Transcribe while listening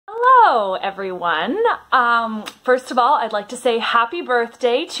Hello everyone. First of all, I'd like to say happy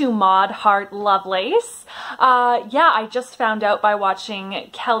birthday to Maud Hart Lovelace. Yeah, I just found out by watching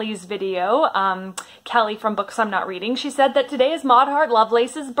Kelly's video, Kelly from Books I'm Not Reading. She said that today is Maud Hart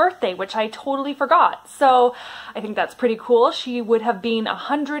Lovelace's birthday, which I totally forgot. So I think that's pretty cool. She would have been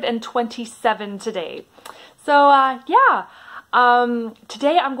 127 today. So yeah,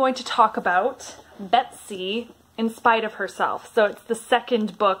 today I'm going to talk about Betsy in Spite of Herself. So it's the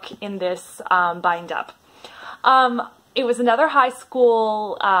second book in this bind up. It was another high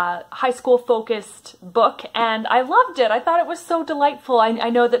school focused book, and I loved it. I thought it was so delightful. I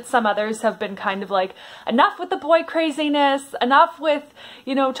know that some others have been kind of like, enough with the boy craziness, enough with,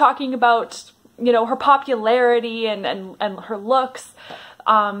 you know, talking about, you know, her popularity and her looks.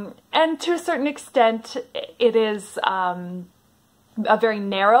 And to a certain extent, it is a very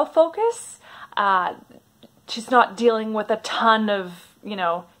narrow focus. She's not dealing with a ton of, you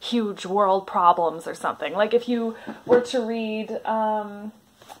know, huge world problems or something. Like if you were to read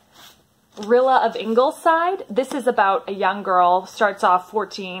Rilla of Ingleside, this is about a young girl, starts off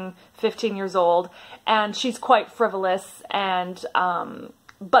 14, 15 years old, and she's quite frivolous, and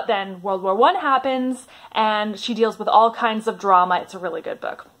but then World War I happens, and she deals with all kinds of drama. It's a really good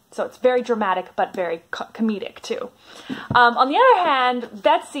book. So it's very dramatic, but very comedic too. On the other hand,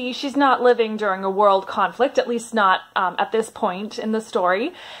 Betsy, she's not living during a world conflict, at least not at this point in the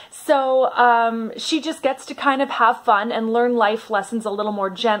story. So she just gets to kind of have fun and learn life lessons a little more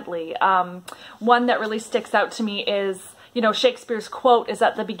gently. One that really sticks out to me is, you know, Shakespeare's quote is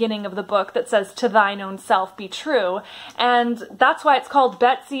at the beginning of the book that says, "To thine own self be true." And that's why it's called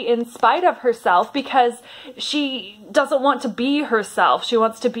Betsy in Spite of Herself, because she doesn't want to be herself. She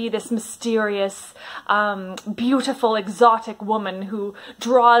wants to be this mysterious, beautiful, exotic woman who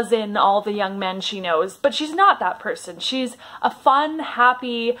draws in all the young men she knows. But she's not that person. She's a fun,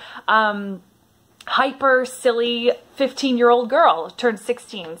 happy, hyper silly 15-year-old girl, turned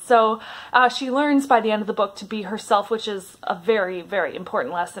 16. So she learns by the end of the book to be herself, which is a very, very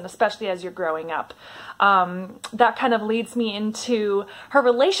important lesson, especially as you're growing up. That kind of leads me into her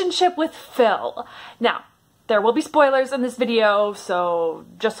relationship with Phil. Now, there will be spoilers in this video, so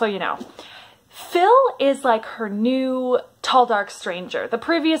just so you know. Phil is like her new tall, dark stranger. The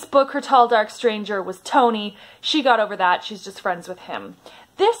previous book, her tall, dark stranger was Tony. She got over that. She's just friends with him.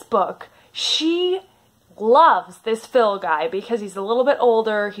 This book, she loves this Phil guy because he's a little bit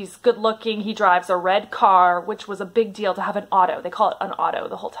older, he's good looking, he drives a red car, which was a big deal to have an auto. They call it an auto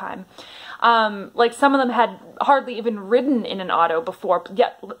the whole time. Like some of them had hardly even ridden in an auto before,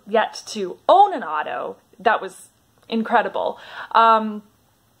 yet to own an auto, that was incredible.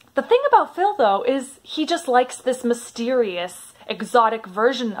 The thing about Phil though is he just likes this mysterious, exotic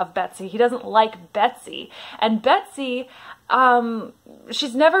version of Betsy. He doesn't like Betsy. And Betsy, she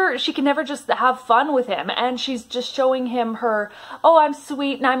can never just have fun with him, and she's just showing him her, oh, I'm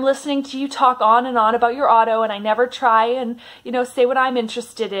sweet and I'm listening to you talk on and on about your auto, and I never try and, you know, say what I'm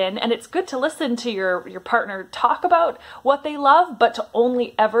interested in. And it's good to listen to your partner talk about what they love, but to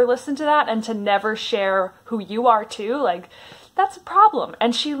only ever listen to that and to never share who you are too, like, that's a problem.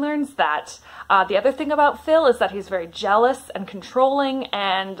 And she learns that. The other thing about Phil is that he's very jealous and controlling,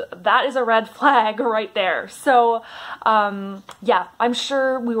 and that is a red flag right there. So, yeah, I'm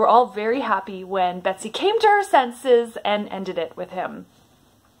sure we were all very happy when Betsy came to her senses and ended it with him.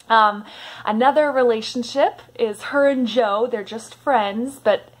 Another relationship is her and Joe. They're just friends,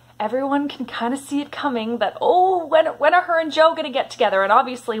 but everyone can kind of see it coming that, oh, when are her and Joe going to get together? And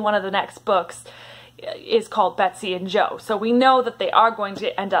obviously one of the next books is called Betsy and Joe. So we know that they are going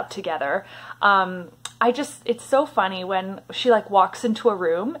to end up together. It's so funny when she like walks into a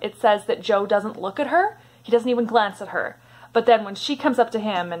room, it says that Joe doesn't look at her. He doesn't even glance at her. But then when she comes up to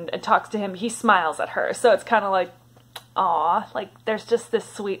him and talks to him, he smiles at her. So it's kind of like, aw, like there's just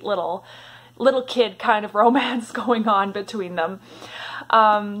this sweet little kid kind of romance going on between them.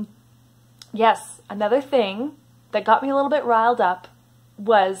 Yes, another thing that got me a little bit riled up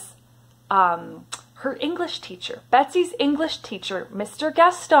was, her English teacher. Betsy's English teacher, Mr.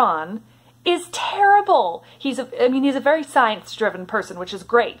 Gaston, is terrible. He's a very science-driven person, which is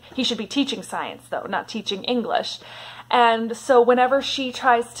great. He should be teaching science, though, not teaching English. And so whenever she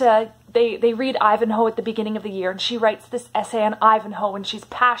tries to, they read Ivanhoe at the beginning of the year, and she writes this essay on Ivanhoe, and she's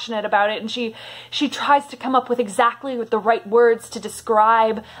passionate about it, and she tries to come up with exactly the right words to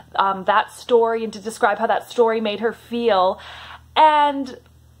describe that story and to describe how that story made her feel. And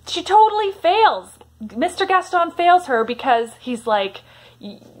she totally fails. Mr. Gaston fails her because he's like,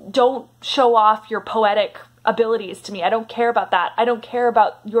 don't show off your poetic abilities to me. I don't care about that. I don't care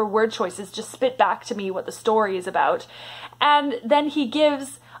about your word choices. Just spit back to me what the story is about. And then he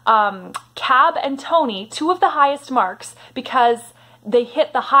gives Cab and Tony 2 of the highest marks because they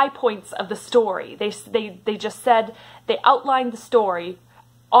hit the high points of the story. They just said, they outlined the story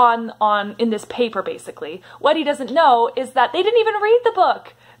in this paper, basically. What he doesn't know is that they didn't even read the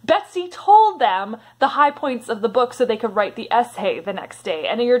book. Betsy told them the high points of the book so they could write the essay the next day.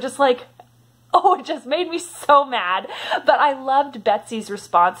 And you're just like, oh, it just made me so mad. But I loved Betsy's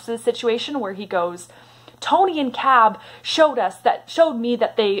response to the situation where he goes, Tony and Cab showed me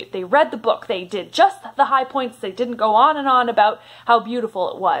that they read the book. They did just the high points. They didn't go on and on about how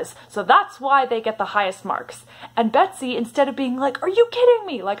beautiful it was. So that's why they get the highest marks. And Betsy, instead of being like, are you kidding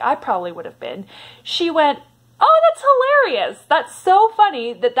me? Like I probably would have been, she went, oh, that's hilarious. That's so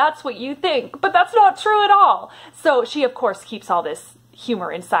funny that that's what you think, but that's not true at all. So she, of course, keeps all this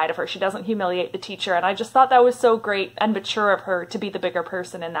humor inside of her. She doesn't humiliate the teacher. And I just thought that was so great and mature of her to be the bigger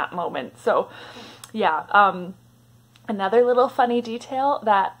person in that moment. So yeah, another little funny detail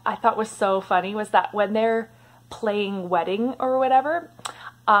that I thought was so funny was that when they're playing wedding or whatever,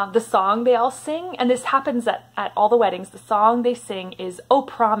 the song they all sing, and this happens at all the weddings, the song they sing is "Oh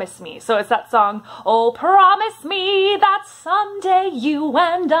Promise Me." So it's that song, "Oh Promise Me that someday you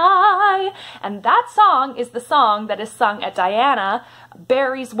and I," and that song is the song that is sung at Diana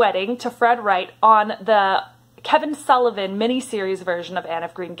Barry's wedding to Fred Wright on the Kevin Sullivan miniseries version of Anne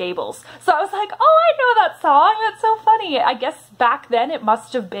of Green Gables. So I was like, oh, I know that song. That's so funny. I guess back then it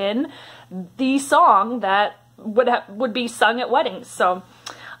must have been the song that would be sung at weddings. So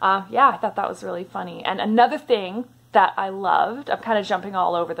yeah, I thought that was really funny. And another thing that I loved, I'm kind of jumping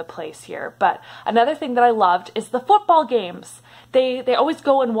all over the place here, but another thing that I loved is the football games. They always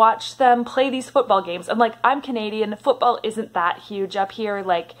go and watch them play these football games. And like, I'm Canadian, football isn't that huge up here.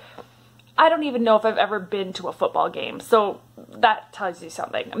 Like, I don't even know if I've ever been to a football game, so that tells you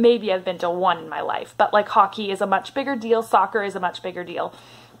something. Maybe I've been to one in my life, but like hockey is a much bigger deal, soccer is a much bigger deal.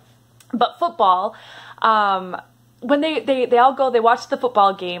 But football, when they all go, they watch the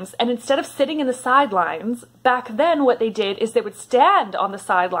football games, and instead of sitting in the sidelines, back then what they did is they would stand on the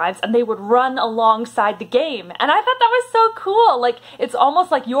sidelines and they would run alongside the game. And I thought that was so cool. Like, it's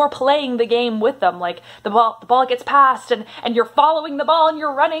almost like you're playing the game with them. Like, the ball gets passed and you're following the ball and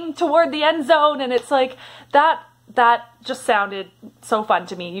you're running toward the end zone, and it's like, that just sounded so fun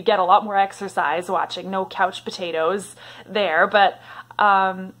to me. You get a lot more exercise watching, no couch potatoes there, but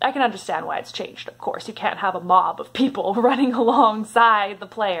I can understand why it's changed, of course. You can't have a mob of people running alongside the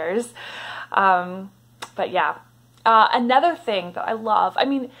players. But yeah. Another thing that I love, I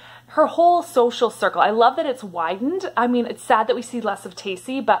mean, her whole social circle, I love that it's widened. I mean, it's sad that we see less of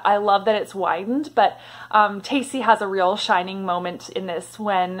Tacy, but I love that it's widened. But Tacy has a real shining moment in this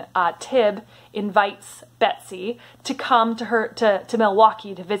when Tib invites Betsy to come to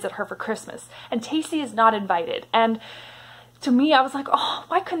Milwaukee to visit her for Christmas. And Tacy is not invited. And to me, I was like, oh,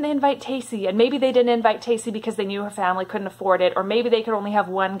 why couldn't they invite Tacy? And maybe they didn't invite Tacy because they knew her family couldn't afford it, or maybe they could only have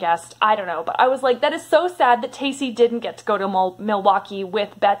one guest. I don't know. But I was like, that is so sad that Tacy didn't get to go to Milwaukee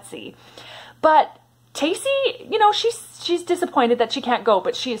with Betsy. But Tacy, you know, she's disappointed that she can't go,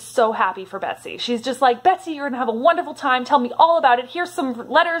 but she is so happy for Betsy. She's just like, Betsy, you're gonna have a wonderful time. Tell me all about it. Here's some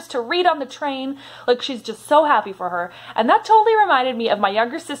letters to read on the train. Like, she's just so happy for her. And that totally reminded me of my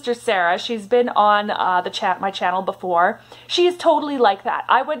younger sister, Sarah. She's been on my channel before. She is totally like that.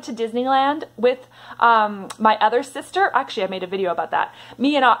 I went to Disneyland with my other sister. Actually, I made a video about that.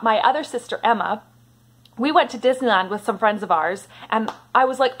 Me and my other sister, Emma. We went to Disneyland with some friends of ours, and I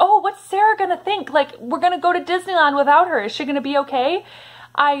was like, oh, what's Sarah gonna think? Like, we're gonna go to Disneyland without her. Is she gonna be okay?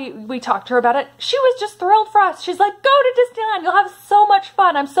 We talked to her about it. She was just thrilled for us. She's like, go to Disneyland. You'll have so much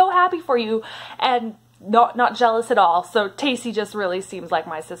fun. I'm so happy for you. And not jealous at all. So Tacy just really seems like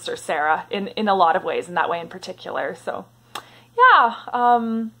my sister Sarah in a lot of ways, in that way in particular. So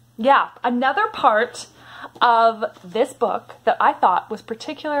yeah, yeah. Another part of this book that I thought was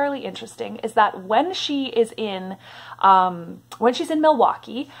particularly interesting is that when she is in, when she's in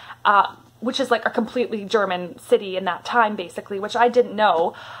Milwaukee, which is like a completely German city in that time, basically, which I didn't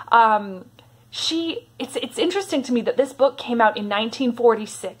know, it's interesting to me that this book came out in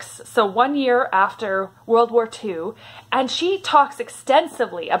 1946, so 1 year after World War II, and she talks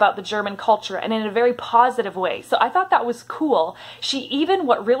extensively about the German culture and in a very positive way. So I thought that was cool.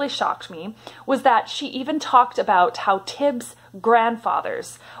 What really shocked me was that she even talked about how Tib's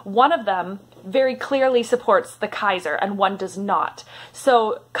grandfathers, one of them very clearly supports the Kaiser and one does not.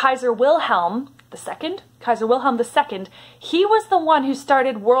 So Kaiser Wilhelm II, he was the one who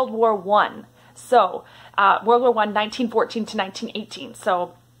started World War I. So, World War I, 1914 to 1918.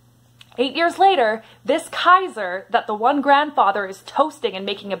 So, 8 years later, this Kaiser that the one grandfather is toasting and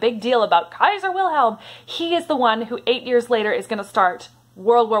making a big deal about, Kaiser Wilhelm, he is the one who 8 years later is going to start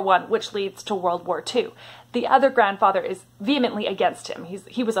World War I, which leads to World War II. The other grandfather is vehemently against him.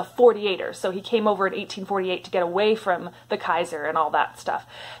 He was a 48er, so he came over in 1848 to get away from the Kaiser and all that stuff.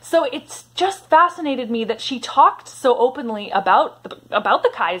 So it's just fascinated me that she talked so openly about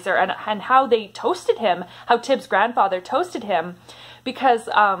the Kaiser and how they toasted him, how Tib's grandfather toasted him. Because,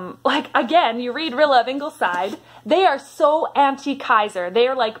 like, again, you read Rilla of Ingleside, they are so anti-Kaiser. They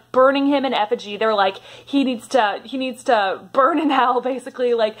are, like, burning him in effigy. They're like, he needs to burn in hell,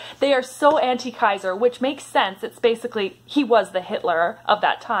 basically. Like, they are so anti-Kaiser, which makes sense. It's basically, he was the Hitler of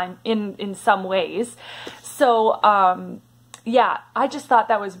that time in some ways. So, yeah, I just thought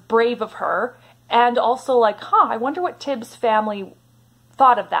that was brave of her. And also, like, I wonder what Tib's family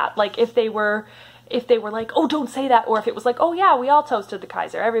thought of that. Like, if they were like, oh, don't say that, or if it was like, oh yeah, we all toasted the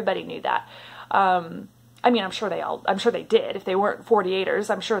Kaiser, everybody knew that. I mean, I'm sure they did. If they weren't 48ers,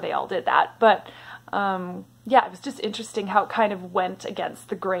 I'm sure they all did that. But yeah, it was just interesting how it kind of went against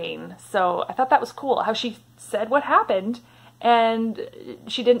the grain. So I thought that was cool, how she said what happened, and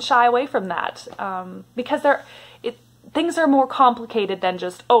she didn't shy away from that, because things are more complicated than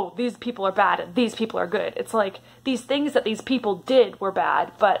just, oh, these people are bad and these people are good. It's like, these things that these people did were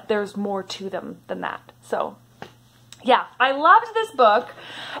bad, but there's more to them than that. So, yeah, I loved this book,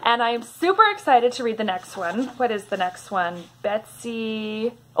 and I am super excited to read the next one. What is the next one?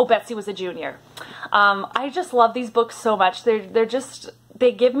 Betsy... Oh, Betsy was a junior. I just love these books so much.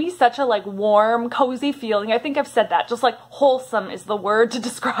 They give me such a, like, warm, cozy feeling. I think I've said that. Just, like, wholesome is the word to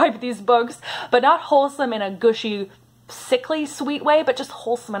describe these books, but not wholesome in a gushy, sickly sweet way, but just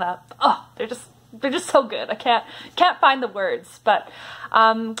wholesome in a, they're just so good. I can't find the words, but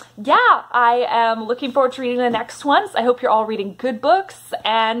yeah, I am looking forward to reading the next ones. I hope you're all reading good books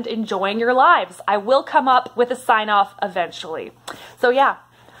and enjoying your lives. I will come up with a sign off eventually. So yeah,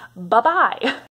 bye-bye.